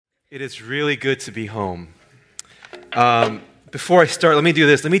It is really good to be home. Before I start, let me do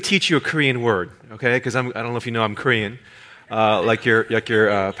this. Let me teach you a Korean word, okay? Because I don't know if you know I'm Korean, like your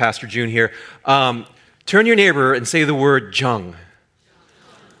Pastor June here. Turn your neighbor and say the word jung.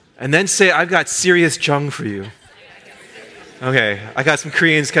 And then say, I've got serious jung for you. Okay, I got some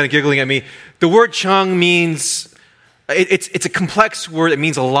Koreans kind of giggling at me. The word jung means, it's a complex word. It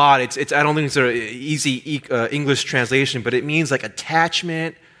means a lot. I don't think it's an easy English translation, but it means like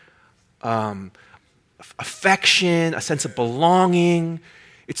attachment, affection, a sense of belonging.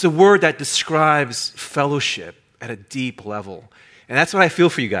 It's a word that describes fellowship at a deep level. And that's what I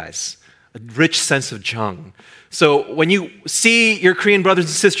feel for you guys, a rich sense of jung. So when you see your Korean brothers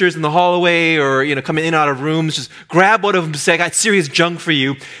and sisters in the hallway or coming in and out of rooms, just grab one of them and say, I got serious jung for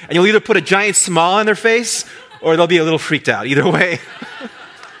you. And you'll either put a giant smile on their face or they'll be a little freaked out. Either way.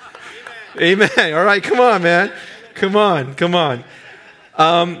 Amen. All right, come on, man. Come on.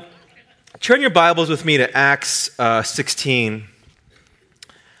 Turn your Bibles with me to Acts 16.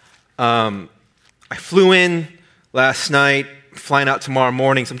 I flew in last night, flying out tomorrow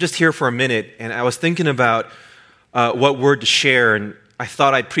morning, so I'm just here for a minute, and I was thinking about what word to share, and I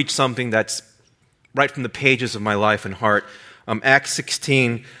thought I'd preach something that's right from the pages of my life and heart. Acts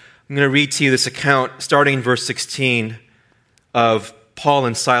 16, I'm going to read to you this account, starting in verse 16, of Paul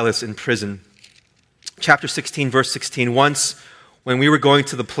and Silas in prison. Chapter 16, verse 16, Once, when we were going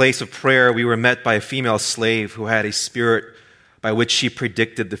to the place of prayer, we were met by a female slave who had a spirit by which she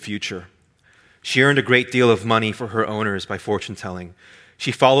predicted the future. She earned a great deal of money for her owners by fortune-telling.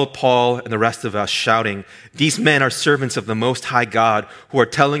 She followed Paul and the rest of us, shouting, These men are servants of the Most High God who are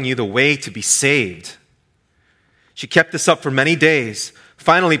telling you the way to be saved. She kept this up for many days.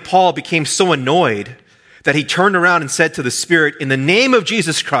 Finally, Paul became so annoyed that he turned around and said to the spirit, In the name of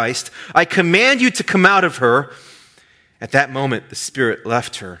Jesus Christ, I command you to come out of her. At that moment, the spirit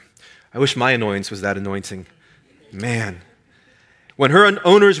left her. I wish my annoyance was that anointing. Man. When her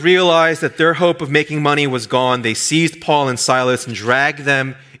owners realized that their hope of making money was gone, they seized Paul and Silas and dragged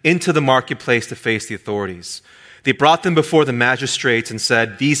them into the marketplace to face the authorities. They brought them before the magistrates and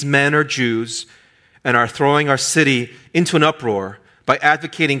said, These men are Jews and are throwing our city into an uproar by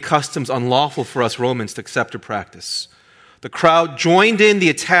advocating customs unlawful for us Romans to accept or practice. The crowd joined in the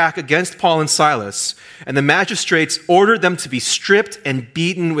attack against Paul and Silas, and the magistrates ordered them to be stripped and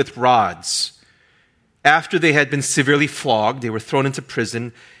beaten with rods. After they had been severely flogged, they were thrown into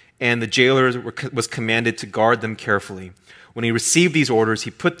prison, and the jailer was commanded to guard them carefully. When he received these orders,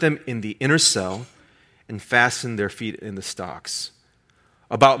 he put them in the inner cell and fastened their feet in the stocks.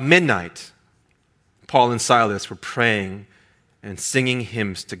 About midnight, Paul and Silas were praying and singing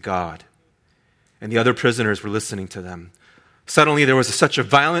hymns to God, and the other prisoners were listening to them. Suddenly there was such a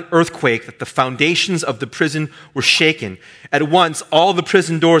violent earthquake that the foundations of the prison were shaken. At once all the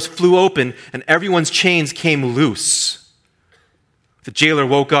prison doors flew open and everyone's chains came loose. The jailer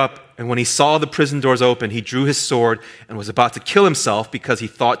woke up, and when he saw the prison doors open, he drew his sword and was about to kill himself because he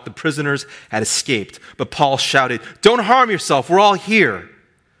thought the prisoners had escaped. But Paul shouted, Don't harm yourself, we're all here.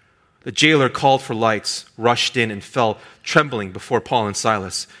 The jailer called for lights, rushed in, and fell trembling before Paul and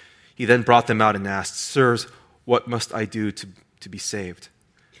Silas. He then brought them out and asked, Sirs, what must I do to be saved?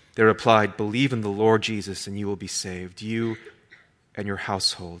 They replied, Believe in the Lord Jesus and you will be saved, you and your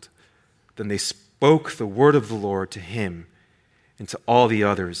household. Then they spoke the word of the Lord to him and to all the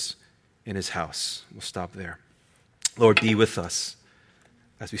others in his house. We'll stop there. Lord, be with us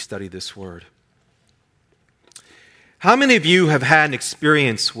as we study this word. How many of you have had an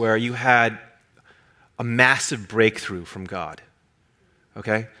experience where you had a massive breakthrough from God?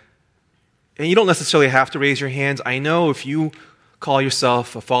 Okay? And you don't necessarily have to raise your hands. I know if you call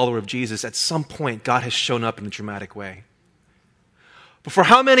yourself a follower of Jesus, at some point God has shown up in a dramatic way. But for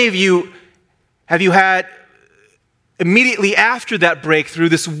how many of you have you had immediately after that breakthrough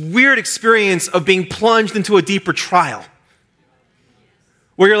this weird experience of being plunged into a deeper trial?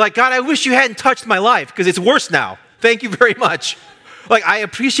 Where you're like, God, I wish you hadn't touched my life because it's worse now. Thank you very much. Like, I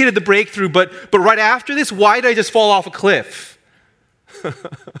appreciated the breakthrough, but right after this, why did I just fall off a cliff?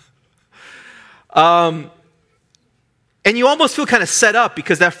 And you almost feel kind of set up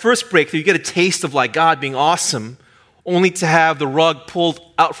because that first breakthrough, you get a taste of like God being awesome, only to have the rug pulled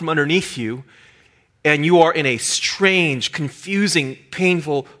out from underneath you, and you are in a strange, confusing,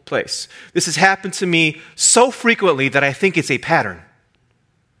 painful place. This has happened to me so frequently that I think it's a pattern.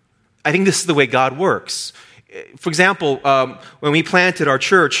 I think this is the way God works. For example, when we planted our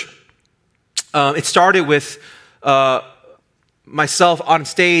church, it started with myself on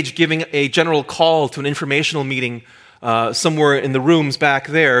stage giving a general call to an informational meeting somewhere in the rooms back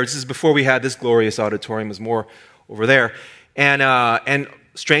there. This is before we had this glorious auditorium. It was more over there. And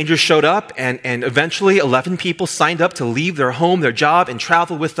strangers showed up, and eventually 11 people signed up to leave their home, their job, and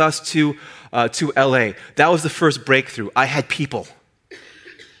travel with us to LA. That was the first breakthrough. I had people.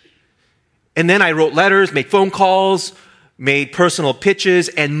 And then I wrote letters, made phone calls, made personal pitches,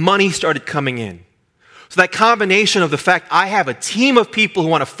 and money started coming in. So that combination of the fact I have a team of people who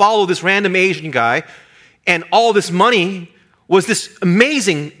want to follow this random Asian guy and all this money was this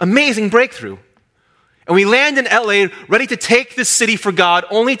amazing, amazing breakthrough. And we land in LA ready to take this city for God,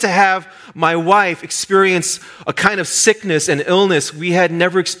 only to have my wife experience a kind of sickness and illness we had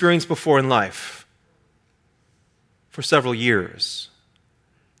never experienced before in life for several years.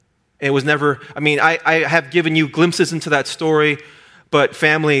 It was never, I have given you glimpses into that story, but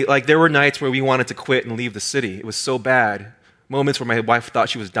family, there were nights where we wanted to quit and leave the city. It was so bad. Moments where my wife thought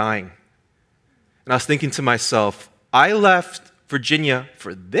she was dying. And I was thinking to myself, I left Virginia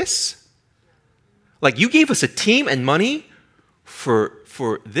for this? You gave us a team and money for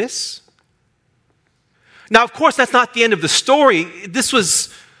this? Now, of course, that's not the end of the story.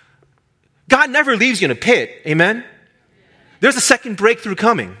 God never leaves you in a pit. Amen? There's a second breakthrough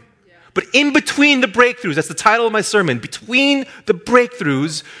coming. But in between the breakthroughs, that's the title of my sermon, between the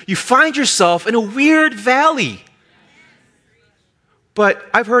breakthroughs, you find yourself in a weird valley. But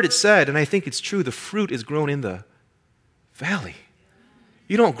I've heard it said, and I think it's true, the fruit is grown in the valley.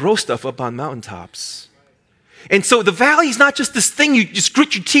 You don't grow stuff up on mountaintops. And so the valley is not just this thing you just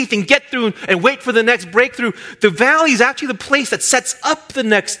grit your teeth and get through and wait for the next breakthrough. The valley is actually the place that sets up the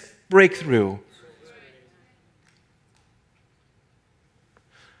next breakthrough.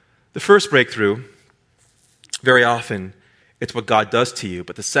 The first breakthrough, very often, it's what God does to you,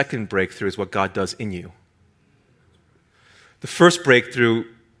 but the second breakthrough is what God does in you. The first breakthrough,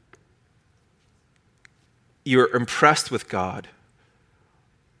 you're impressed with God.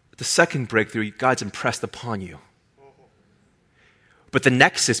 The second breakthrough, God's impressed upon you. But the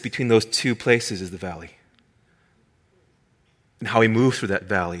nexus between those two places is the valley. And how we move through that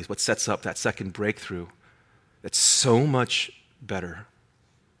valley is what sets up that second breakthrough that's so much better.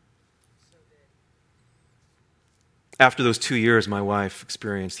 After those 2 years, my wife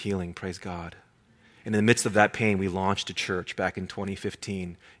experienced healing, praise God. And in the midst of that pain, we launched a church back in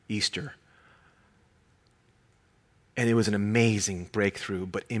 2015, Easter. And it was an amazing breakthrough,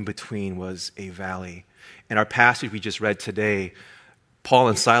 but in between was a valley. And our passage we just read today, Paul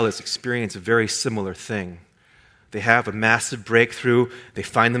and Silas experience a very similar thing. They have a massive breakthrough. They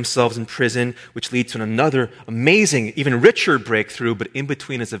find themselves in prison, which leads to another amazing, even richer breakthrough, but in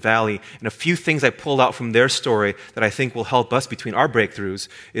between is a valley. And a few things I pulled out from their story that I think will help us between our breakthroughs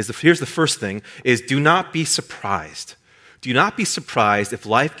here's the first thing, is do not be surprised. Do not be surprised if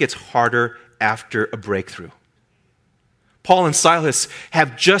life gets harder after a breakthrough. Paul and Silas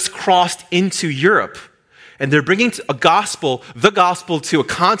have just crossed into Europe. And they're bringing the gospel to a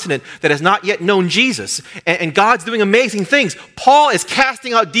continent that has not yet known Jesus. And God's doing amazing things. Paul is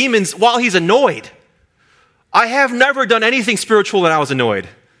casting out demons while he's annoyed. I have never done anything spiritual when I was annoyed.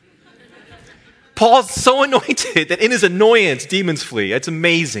 Paul's so anointed that in his annoyance, demons flee. It's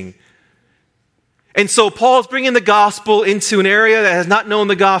amazing. And so Paul's bringing the gospel into an area that has not known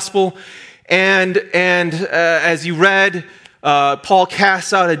the gospel. And as you read, Paul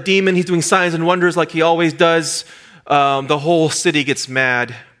casts out a demon. He's doing signs and wonders like he always does. The whole city gets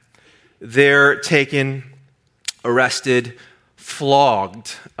mad. They're taken, arrested,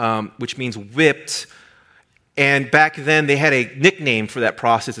 flogged, which means whipped. And back then, they had a nickname for that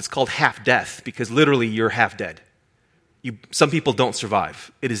process. It's called half-death, because literally you're half dead. Some people don't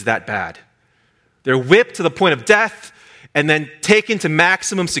survive. It is that bad. They're whipped to the point of death, and then taken to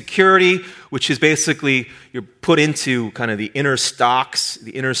maximum security, which is basically you're put into kind of the inner stocks,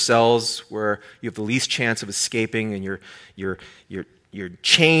 the inner cells, where you have the least chance of escaping, and you're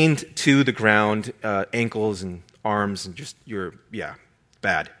chained to the ground, ankles and arms, and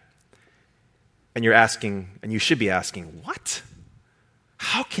bad. And you're asking, and you should be asking, what?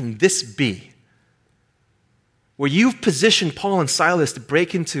 How can this be? Where you've positioned Paul and Silas to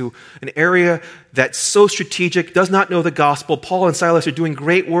break into an area that's so strategic, does not know the gospel. Paul and Silas are doing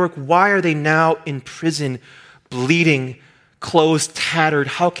great work. Why are they now in prison, bleeding, clothes tattered?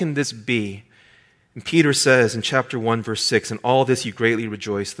 How can this be? And Peter says in chapter 1, verse 6, "In all this you greatly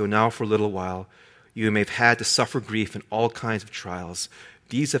rejoice, though now for a little while you may have had to suffer grief in all kinds of trials.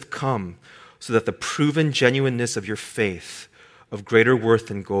 These have come so that the proven genuineness of your faith, of greater worth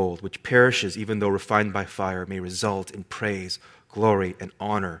than gold, which perishes even though refined by fire, may result in praise, glory, and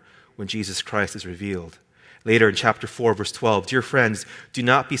honor when Jesus Christ is revealed." Later in chapter 4, verse 12, "Dear friends, do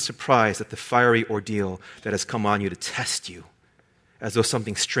not be surprised at the fiery ordeal that has come on you to test you, as though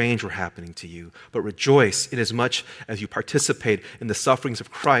something strange were happening to you, but rejoice inasmuch as you participate in the sufferings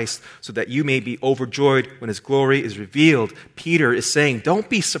of Christ, so that you may be overjoyed when his glory is revealed. Peter is saying, don't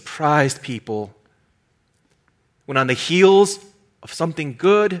be surprised, people, when on the heels of something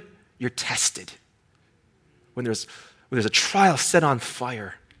good, you're tested. When there's a trial set on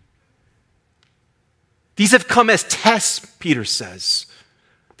fire. These have come as tests, Peter says,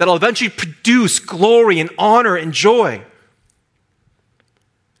 that'll eventually produce glory and honor and joy.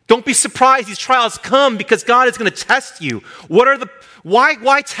 Don't be surprised these trials come because God is going to test you.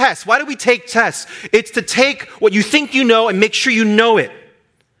 Why tests? Why do we take tests? It's to take what you think you know and make sure you know it.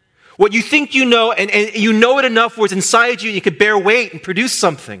 What you think you know and you know it enough where it's inside you and you can bear weight and produce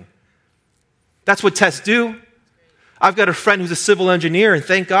something. That's what tests do. I've got a friend who's a civil engineer, and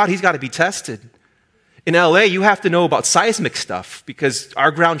thank God he's got to be tested. In LA, you have to know about seismic stuff because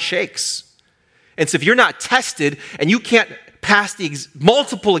our ground shakes. And so if you're not tested and you can't pass the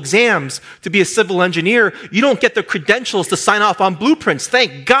multiple exams to be a civil engineer, you don't get the credentials to sign off on blueprints.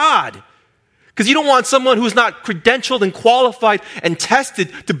 Thank God. Because you don't want someone who's not credentialed and qualified and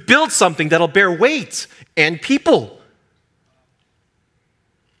tested to build something that'll bear weight and people.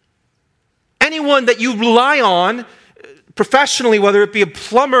 Anyone that you rely on professionally, whether it be a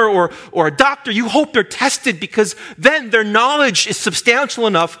plumber or a doctor, you hope they're tested because then their knowledge is substantial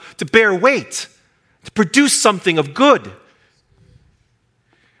enough to bear weight, to produce something of good.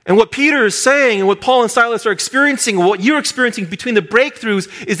 And what Peter is saying and what Paul and Silas are experiencing, what you're experiencing between the breakthroughs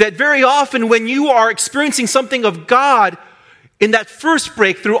is that very often when you are experiencing something of God, in that first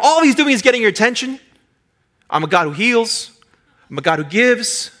breakthrough, all he's doing is getting your attention. I'm a God who heals. I'm a God who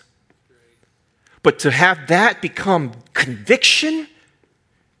gives. But to have that become conviction,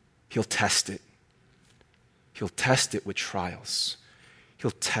 he'll test it. He'll test it with trials.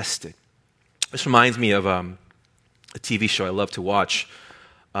 He'll test it. This reminds me of a TV show I love to watch.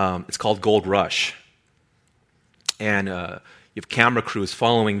 It's called Gold Rush. And you have camera crews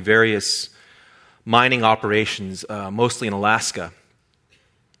following various mining operations, mostly in Alaska.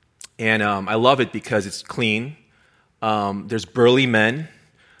 And I love it because it's clean. There's burly men.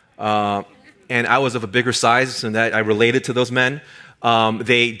 And I was of a bigger size, and that I related to those men.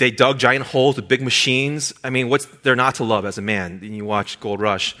 They dug giant holes with big machines. I mean, what's there not to love as a man? You watch Gold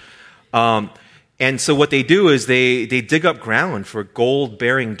Rush. And so what they do is they dig up ground for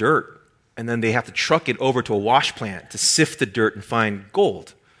gold-bearing dirt, and then they have to truck it over to a wash plant to sift the dirt and find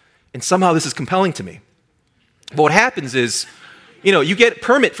gold. And somehow this is compelling to me. But what happens is, you get a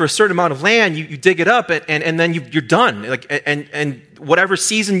permit for a certain amount of land, you dig it up, and then you're done. And whatever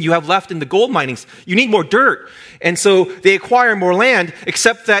season you have left in the gold minings, you need more dirt. And so they acquire more land,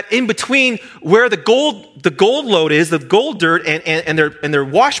 except that in between where the gold lode is, the gold dirt, and their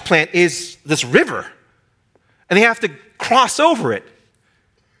wash plant is this river. And they have to cross over it.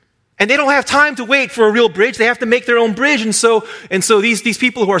 And they don't have time to wait for a real bridge. They have to make their own bridge. And so these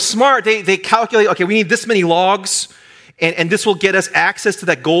people who are smart, they calculate, okay, we need this many logs. And this will get us access to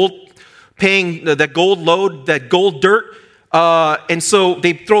that gold, paying that gold load, that gold dirt. And so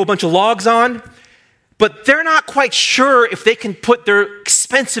they throw a bunch of logs on, but they're not quite sure if they can put their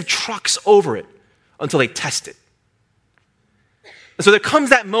expensive trucks over it until they test it. And so there comes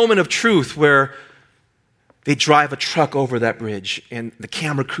that moment of truth where they drive a truck over that bridge, and the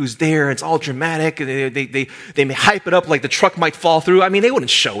camera crew's there, and it's all dramatic, and they may hype it up like the truck might fall through. I mean, they wouldn't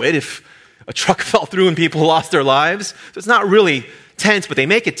show it if a truck fell through and people lost their lives. So it's not really tense, but they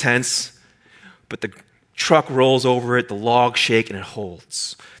make it tense. But the truck rolls over it, the logs shake, and it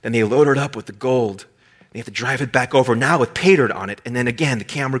holds. Then they load it up with the gold. They have to drive it back over, now with pay dirt on it. And then again, the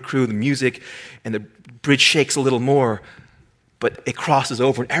camera crew, the music, and the bridge shakes a little more. But it crosses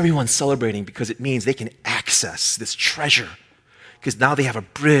over, and everyone's celebrating because it means they can access this treasure. Because now they have a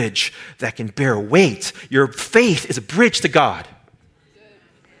bridge that can bear weight. Your faith is a bridge to God.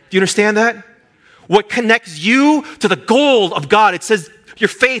 Do you understand that? What connects you to the gold of God? It says your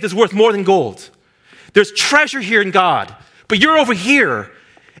faith is worth more than gold. There's treasure here in God, but you're over here,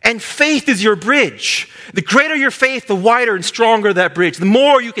 and faith is your bridge. The greater your faith, the wider and stronger that bridge. The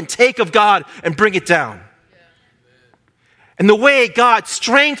more you can take of God and bring it down. And the way God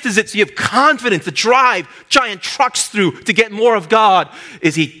strengthens it so you have confidence to drive giant trucks through to get more of God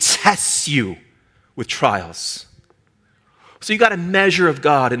is he tests you with trials. So you got a measure of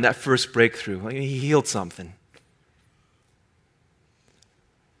God in that first breakthrough. He healed something.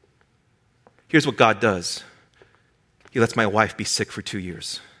 Here's what God does. He lets my wife be sick for 2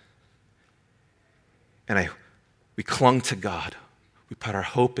 years. And we clung to God. We put our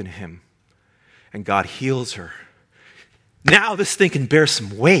hope in him. And God heals her. Now this thing can bear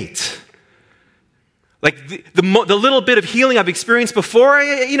some weight. Like the little bit of healing I've experienced before,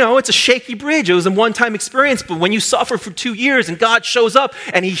 it's a shaky bridge. It was a one-time experience, but when you suffer for 2 years and God shows up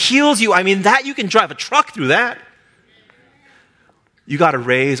and he heals you, that you can drive a truck through that. You got a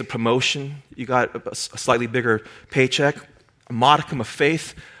raise, a promotion, you got a slightly bigger paycheck, a modicum of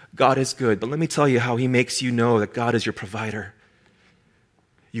faith. God is good. But let me tell you how he makes you know that God is your provider.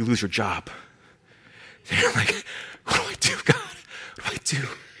 You lose your job. You're like, what do I do, God? What do I do?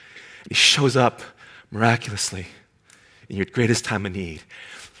 And he shows up miraculously in your greatest time of need.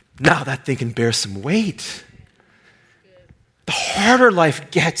 Now that thing can bear some weight. The harder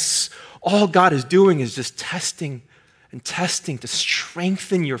life gets, all God is doing is just testing and testing to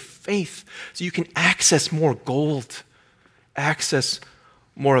strengthen your faith so you can access more gold, access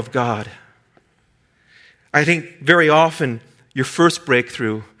more of God. I think very often your first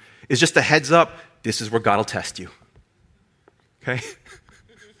breakthrough is just a heads up. This is where God will test you. Okay?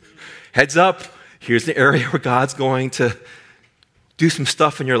 Heads up. Here's the area where God's going to do some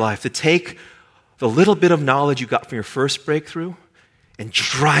stuff in your life, to take the little bit of knowledge you got from your first breakthrough and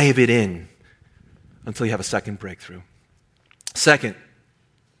drive it in until you have a second breakthrough. Second,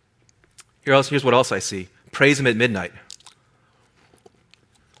 here's what else I see. Praise him at midnight.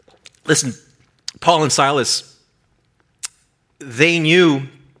 Listen, Paul and Silas, they knew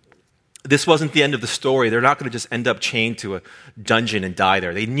this wasn't the end of the story. They're not going to just end up chained to a dungeon and die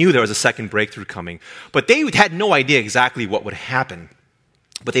there. They knew there was a second breakthrough coming. But they had no idea exactly what would happen.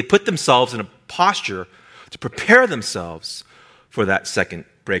 But they put themselves in a posture to prepare themselves for that second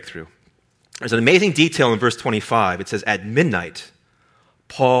breakthrough. There's an amazing detail in verse 25. It says, at midnight,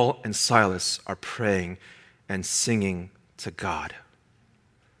 Paul and Silas are praying and singing to God.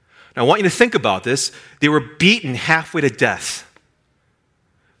 Now, I want you to think about this. They were beaten halfway to death.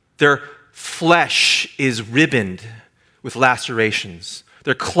 Their flesh is ribboned with lacerations.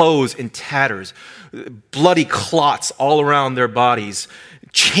 Their clothes in tatters. Bloody clots all around their bodies.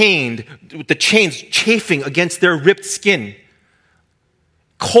 Chained, with the chains chafing against their ripped skin.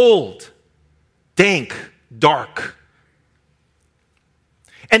 Cold, dank, dark.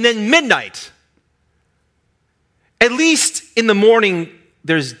 And then midnight. At least in the morning,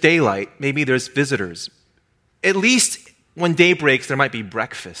 there's daylight. Maybe there's visitors. At least when day breaks, there might be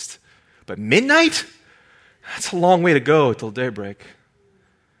breakfast. But midnight? That's a long way to go till daybreak.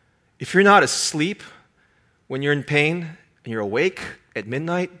 If you're not asleep when you're in pain and you're awake at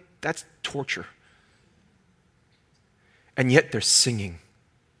midnight, that's torture. And yet they're singing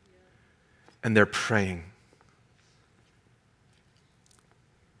and they're praying.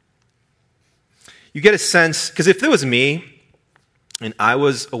 You get a sense, because if it was me and I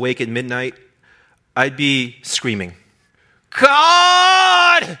was awake at midnight, I'd be screaming,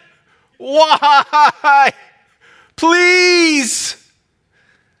 God, why? Please.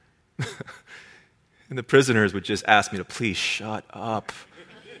 And the prisoners would just ask me to please shut up.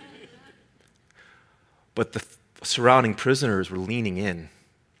 But the surrounding prisoners were leaning in,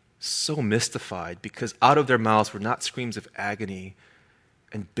 so mystified, because out of their mouths were not screams of agony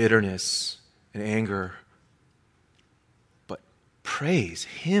and bitterness and anger, but praise,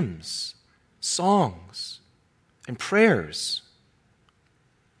 hymns, songs, and prayers.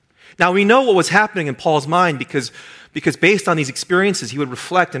 Now, we know what was happening in Paul's mind because based on these experiences, he would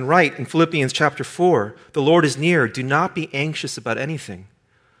reflect and write in Philippians chapter 4, the Lord is near. Do not be anxious about anything,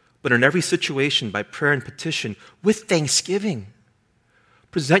 but in every situation, by prayer and petition, with thanksgiving,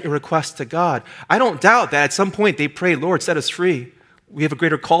 present your requests to God. I don't doubt that at some point they prayed, Lord, set us free. We have a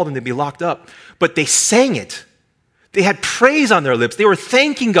greater call than to be locked up. But they sang it. They had praise on their lips. They were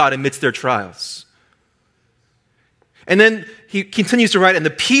thanking God amidst their trials. And then he continues to write, and the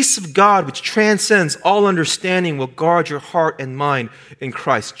peace of God, which transcends all understanding, will guard your heart and mind in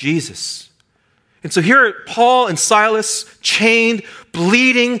Christ Jesus. And so here, Paul and Silas, chained,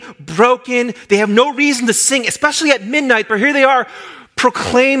 bleeding, broken. They have no reason to sing, especially at midnight, but here they are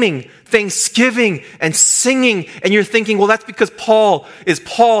proclaiming thanksgiving and singing. And you're thinking, well, that's because Paul is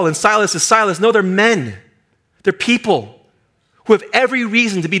Paul and Silas is Silas. No, they're men. They're people who have every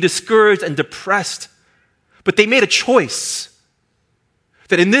reason to be discouraged and depressed. But they made a choice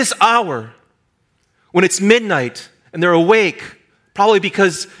that in this hour, when it's midnight and they're awake, probably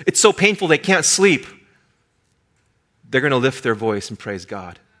because it's so painful they can't sleep, they're going to lift their voice and praise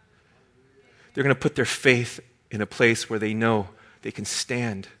God. They're going to put their faith in a place where they know they can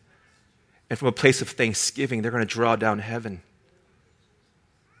stand. And from a place of thanksgiving, they're going to draw down heaven.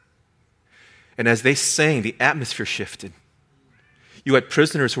 And as they sang, the atmosphere shifted. You had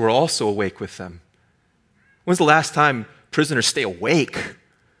prisoners who were also awake with them. When's the last time prisoners stay awake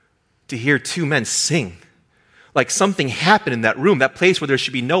to hear two men sing? Like something happened in that room, that place where there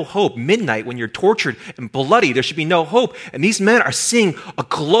should be no hope. Midnight, when you're tortured and bloody, there should be no hope. And these men are seeing a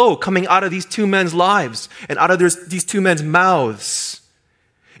glow coming out of these two men's lives and out of these two men's mouths.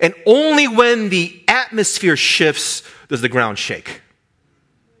 And only when the atmosphere shifts does the ground shake.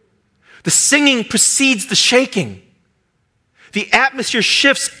 The singing precedes the shaking. The atmosphere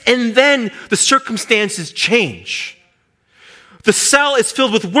shifts and then the circumstances change. The cell is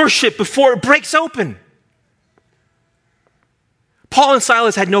filled with worship before it breaks open. Paul and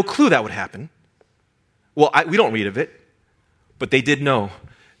Silas had no clue that would happen. Well, we don't read of it, but they did know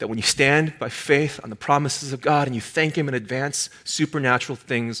that when you stand by faith on the promises of God and you thank Him in advance, supernatural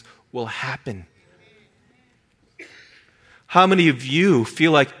things will happen. How many of you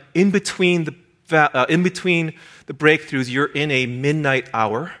feel like in between the breakthroughs, you're in a midnight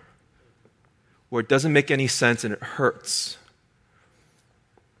hour where it doesn't make any sense and it hurts?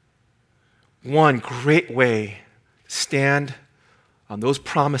 One great way to stand on those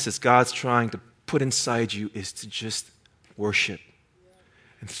promises God's trying to put inside you is to just worship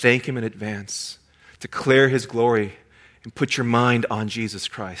and thank Him in advance, declare His glory, and put your mind on Jesus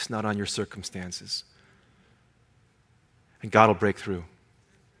Christ, not on your circumstances. And God will break through.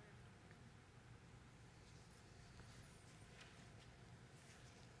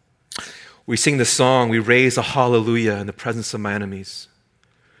 We sing the song, we raise a hallelujah in the presence of my enemies.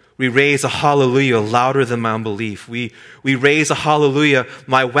 We raise a hallelujah louder than my unbelief. We raise a hallelujah,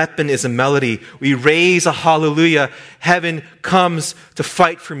 my weapon is a melody. We raise a hallelujah, heaven comes to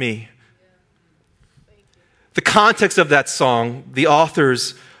fight for me. The context of that song, the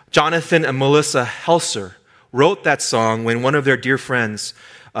authors, Jonathan and Melissa Helser, wrote that song when one of their dear friends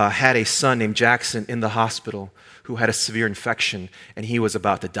had a son named Jackson in the hospital who had a severe infection and he was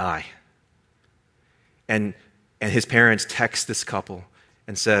about to die. And his parents text this couple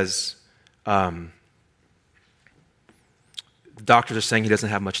and says, the doctors are saying he doesn't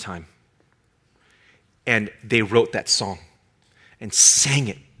have much time. And they wrote that song and sang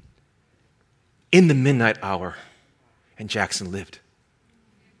it in the midnight hour, and Jackson lived.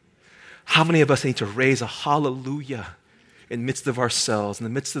 How many of us need to raise a hallelujah in the midst of ourselves, in the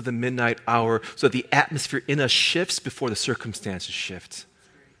midst of the midnight hour, so that the atmosphere in us shifts before the circumstances shift?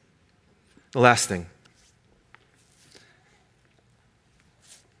 The last thing.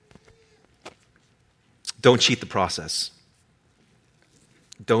 Don't cheat the process.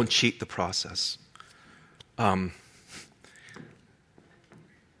 Don't cheat the process.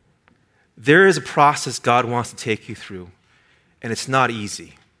 There is a process God wants to take you through, and it's not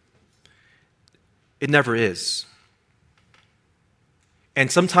easy. It never is.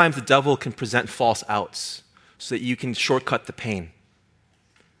 And sometimes the devil can present false outs so that you can shortcut the pain.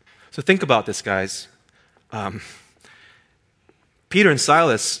 So think about this, guys. Peter and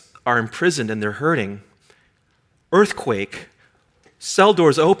Silas are imprisoned and they're hurting. Earthquake, cell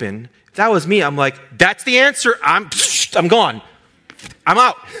doors open. If that was me, I'm like, that's the answer. I'm gone. I'm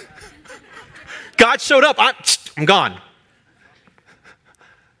out. God showed up. I'm gone.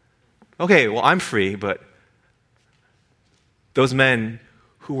 Okay, well, I'm free, but those men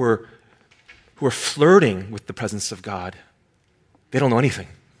who were flirting with the presence of God, they don't know anything.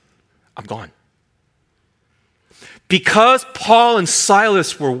 I'm gone. Because Paul and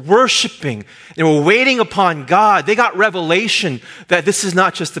Silas were worshiping and were waiting upon God, they got revelation that this is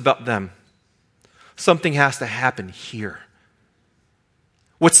not just about them. Something has to happen here.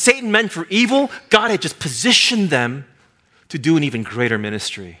 What Satan meant for evil, God had just positioned them to do an even greater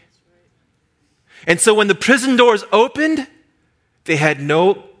ministry. And so when the prison doors opened, they had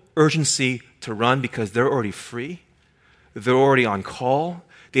no urgency to run because they're already free. They're already on call.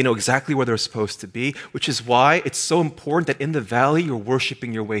 They know exactly where they're supposed to be, which is why it's so important that in the valley you're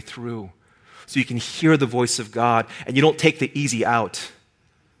worshiping your way through so you can hear the voice of God and you don't take the easy out.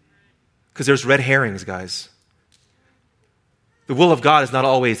 Because there's red herrings, guys. The will of God is not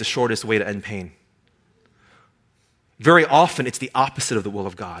always the shortest way to end pain. Very often it's the opposite of the will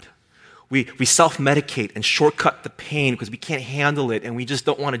of God. We self-medicate and shortcut the pain because we can't handle it and we just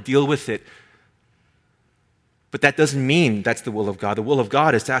don't want to deal with it. But that doesn't mean that's the will of God. The will of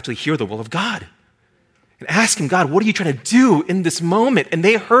God is to actually hear the will of God. And ask Him, God, what are you trying to do in this moment? And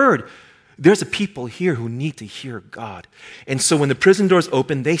they heard, there's a people here who need to hear God. And so when the prison doors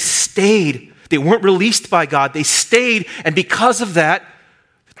opened, they stayed. They weren't released by God. They stayed. And because of that,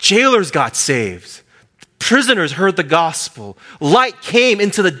 jailers got saved. Prisoners heard the gospel. Light came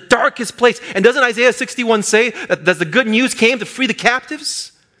into the darkest place. And doesn't Isaiah 61 say that the good news came to free the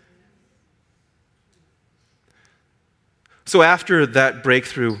captives? So after that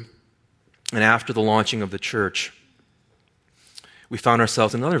breakthrough and after the launching of the church, we found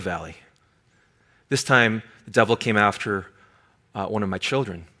ourselves in another valley. This time, the devil came after one of my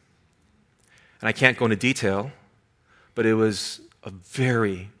children. And I can't go into detail, but it was a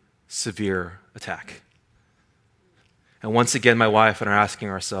very severe attack. And once again, my wife and I are asking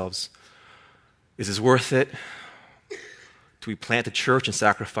ourselves, is this worth it? Do we plant a church and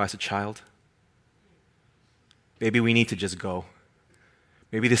sacrifice a child? Maybe we need to just go.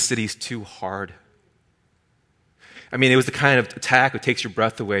 Maybe this city's too hard. I mean, it was the kind of attack that takes your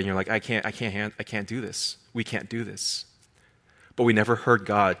breath away, and you're like, I can't do this. We can't do this. But we never heard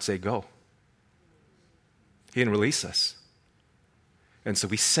God say, go. He didn't release us. And so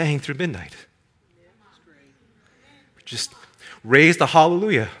we sang through midnight. We just raised a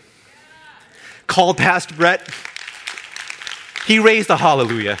hallelujah. Called Pastor Brett. He raised a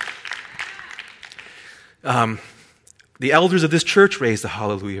hallelujah. The elders of this church raised a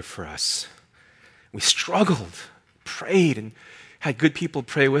hallelujah for us. We struggled, prayed, and had good people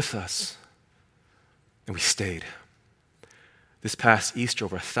pray with us. And we stayed. This past Easter,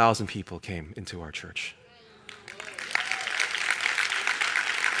 over 1,000 people came into our church.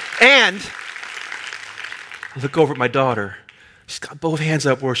 And I look over at my daughter. She's got both hands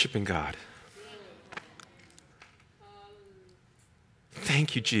up worshiping God.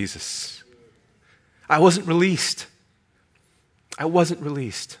 Thank you, Jesus. I wasn't released.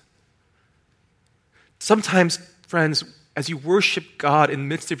 Sometimes, friends, as you worship God in the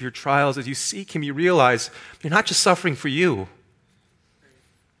midst of your trials, as you seek Him, you realize you're not just suffering for you.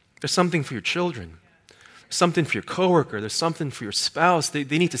 There's something for your children. There's something for your coworker. There's something for your spouse. They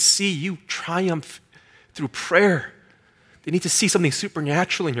need to see you triumph through prayer. They need to see something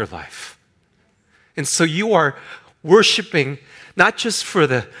supernatural in your life. And so you are worshiping not just for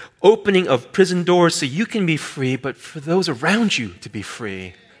the opening of prison doors so you can be free, but for those around you to be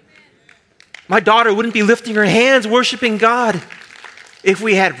free. My daughter wouldn't be lifting her hands worshiping God if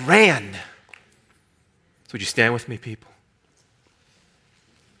we had ran. So would you stand with me, people?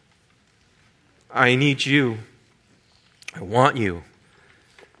 I need you. I want you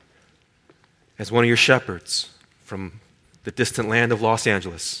as one of your shepherds from the distant land of Los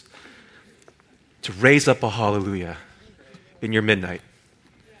Angeles to raise up a hallelujah in your midnight.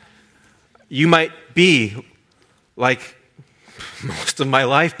 You might be like most of my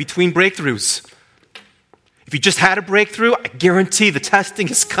life between breakthroughs. If you just had a breakthrough, I guarantee the testing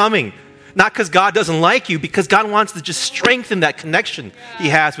is coming. Not because God doesn't like you, because God wants to just strengthen that connection He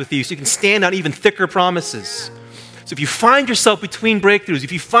has with you so you can stand on even thicker promises. So if you find yourself between breakthroughs,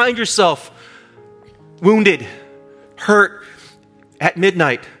 if you find yourself wounded, hurt, at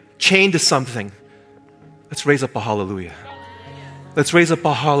midnight, chained to something, let's raise up a hallelujah. Let's raise up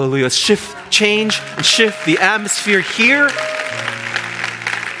a hallelujah. Let's change and shift the atmosphere here.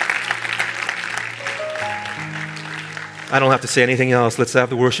 I don't have to say anything else. Let's have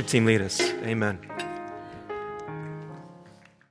the worship team lead us. Amen.